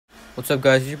What's up,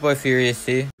 guys? It's your boy Furious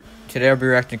C. Today I'll be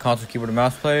reacting to console keyboard and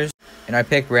mouse players, and I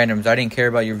picked randoms. I didn't care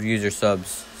about your views or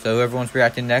subs. So whoever wants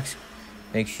reacting next,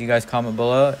 make sure you guys comment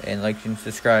below and like and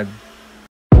subscribe.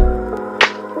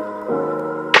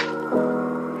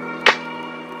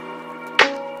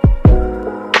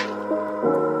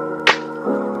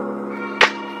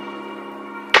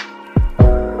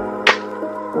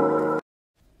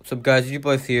 What's up, guys? It's your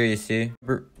boy Furious C.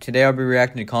 Today I'll be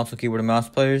reacting to console keyboard and mouse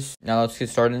players. Now let's get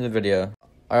started in the video.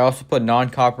 I also put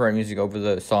non-copyright music over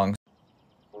the songs.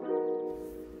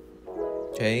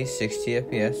 Okay, 60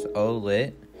 FPS. Oh,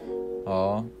 lit.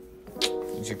 Oh,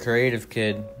 he's a creative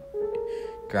kid.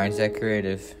 Grinds that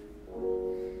creative.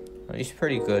 Oh, he's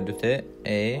pretty good with it.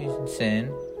 He's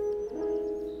insane.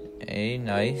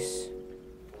 Nice.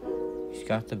 He's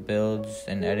got the builds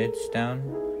and edits down.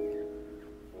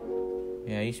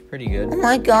 Yeah, he's pretty good. Oh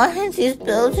my god, these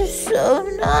builds are so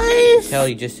nice. Tell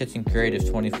he just sits in creative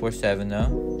 24/7 though.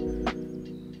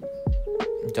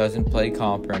 Doesn't play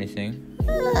comp or anything.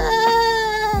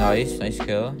 Nice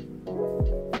kill.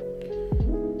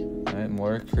 Alright,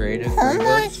 more creative. Oh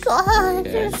my god,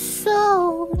 okay. they're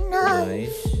so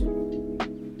nice.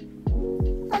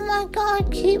 Oh my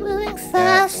god, keep moving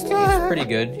faster. Yeah, he's pretty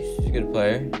good. He's a good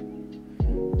player.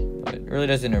 But it really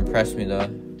doesn't impress me though.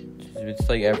 It's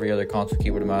like every other console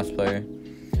keyboard and mouse player.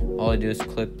 All I do is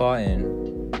click bot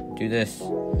and do this.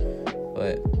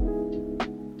 But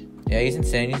yeah, he's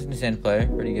insane. He's an insane player.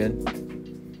 Pretty good.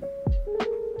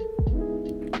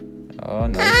 Oh,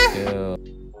 nice kill.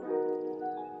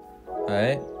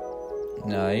 Alright.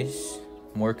 Nice.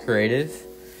 More creative.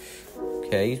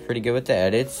 Okay, he's pretty good with the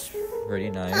edits.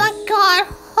 Pretty nice. Oh my god,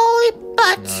 holy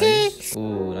butt cheeks.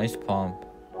 Ooh, nice pump.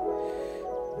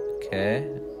 Okay.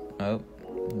 Oh.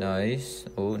 Nice.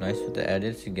 Oh, nice with the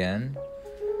edits again.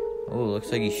 Oh,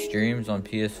 looks like he streams on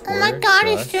PS4. Oh my god,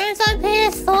 he streams on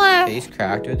PS4. Okay, he's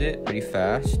cracked with it pretty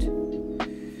fast. He's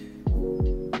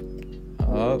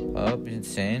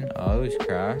insane. Oh, he's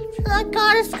cracked. Oh my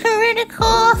god, it's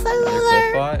critical.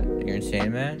 You're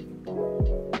insane, man.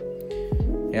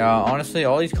 Yeah, honestly,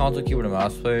 all these console keyboard and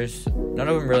mouse players, none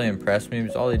of them really impress me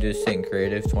because all they do is sit in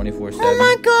creative 24/7. Oh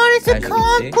my god, it's a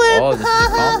comp clip. Oh, this is a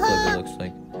comp clip, it looks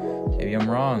like. Maybe I'm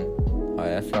wrong. Oh,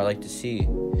 that's what I like to see.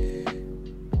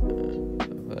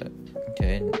 But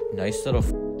okay, nice little.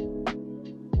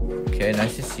 Okay,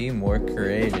 nice to see more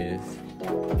creative.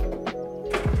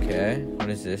 Okay, what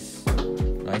is this?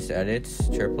 Nice edits,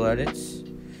 triple edits.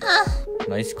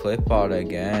 Nice clip bot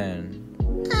again.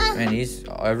 Man,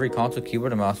 every console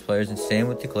keyboard and mouse player is insane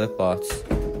with the clip bots.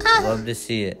 Love to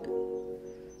see it.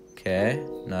 Okay,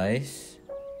 nice.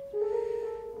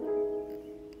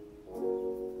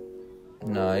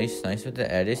 Nice with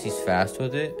the edits. He's fast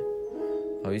with it.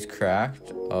 Oh, he's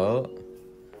cracked. Oh,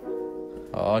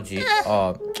 gee.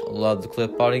 Oh, love the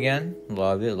clip bot again.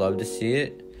 Love it. Love to see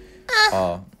it.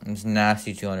 Oh, it's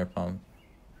nasty 200 pump.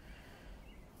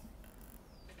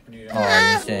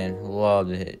 Oh, insane. Love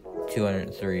to hit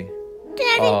 203.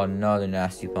 Oh, another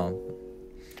nasty pump.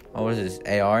 Oh, what is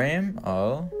this? AR aim?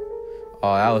 Oh,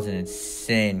 that was an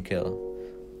insane kill.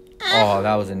 Oh,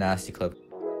 that was a nasty clip.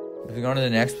 If we go on to the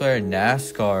next player,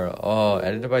 NASCAR. Oh,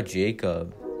 edited by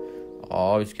Jacob.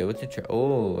 Oh, he's good with the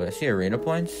oh, I see arena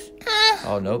points.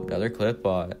 Oh, nope, another clip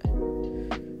bot.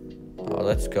 Oh,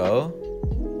 let's go.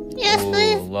 Yes,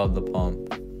 please. Love the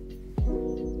pump.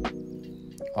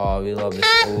 Oh, we love this.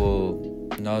 Oh,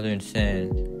 another insane.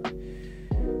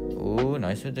 Oh,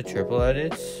 nice with the triple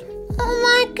edits. Oh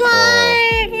my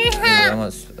god.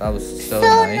 That was so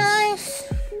nice.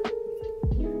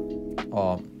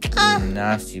 Oh,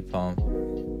 nasty pump. Oh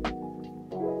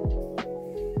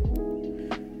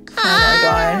my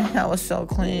god, that was so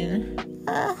clean.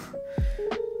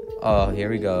 Oh, here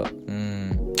we go.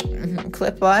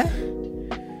 Clip by.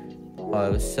 Oh,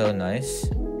 it was so nice.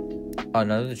 Oh,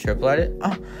 another triple edit.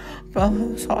 Oh, bro,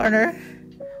 it was harder.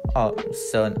 Oh,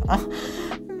 so. Oh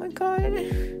my god.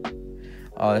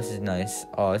 Oh, this is nice.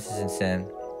 Oh, this is insane.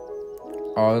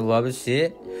 Oh, I love to see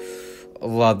it.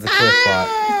 Love the clip bot.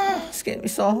 It's getting me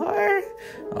so hard.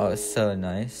 Oh, it's so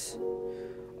nice.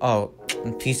 Oh,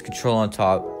 and piece control on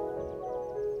top.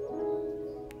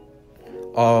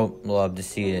 Oh, love to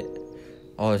see it.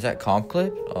 Oh, is that comp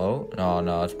clip? Oh,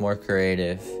 no, it's more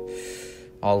creative.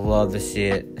 I'll love to see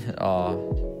it.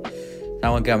 Oh, that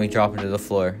one got me dropping to the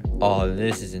floor. Oh,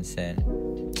 this is insane.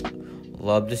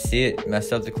 Love to see it.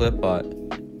 Messed up the clip bot.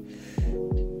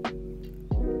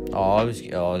 Oh,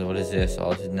 what is this?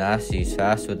 Oh, this is nasty. He's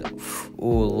fast with it.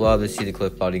 Ooh, love to see the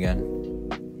clip bot again.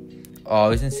 Oh,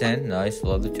 he's insane. Nice.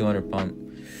 Love the 200 pump.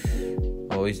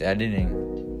 Oh, he's editing.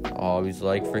 Oh, he's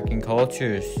like freaking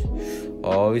cultures.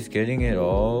 Oh, he's getting it.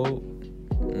 Oh.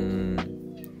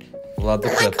 Love the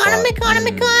clip. I got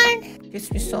him.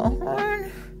 Gets me so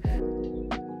hard.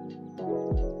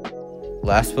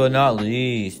 Last but not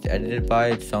least, edited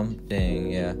by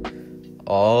something. Yeah.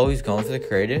 Oh, he's going for the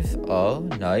creative. Oh,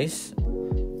 nice.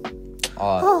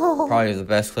 Oh, probably the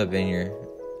best clip in here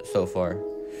so far.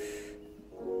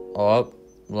 Oh,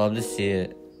 love to see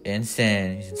it.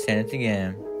 Insane. He's insane at the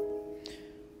game.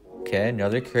 Okay,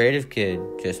 another creative kid.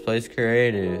 Just plays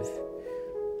creative.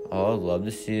 Oh, love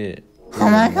to see it. Oh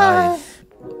my god.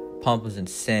 Pump was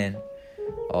insane.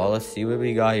 Oh, let's see what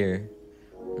we got here.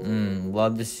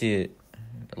 Love to see it.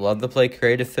 Love to play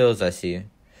creative fills, I see.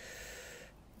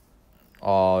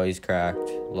 Oh, he's cracked.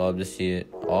 Love to see it.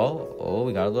 Oh,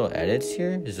 we got a little edits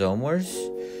here. Zone Wars.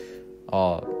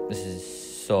 Oh, this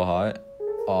is so hot.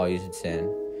 Oh, he's insane.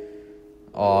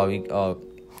 Oh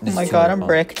my god, I'm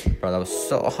bricked. Bro, that was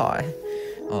so hot.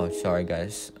 Oh, sorry,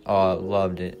 guys. Oh,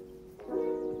 loved it.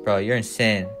 Bro, you're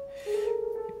insane.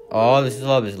 Oh, this is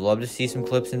love. It's love to see some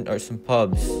clips or some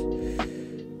pubs.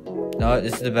 No,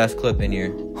 this is the best clip in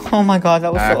here. Oh my god,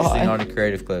 that was so hot. Actually, not a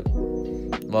creative clip.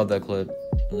 Love that clip.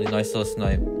 Really nice little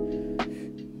snipe.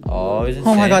 Oh, he's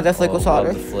insane. Oh my god, that flick was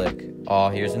hotter. Love the flick. Oh,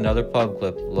 here's another pub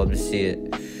clip. Love to see it.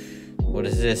 What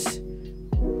is this?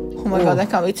 Oh my god, that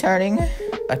got me turning.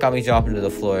 That got me dropping to the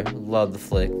floor. Love the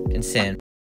flick. Insane.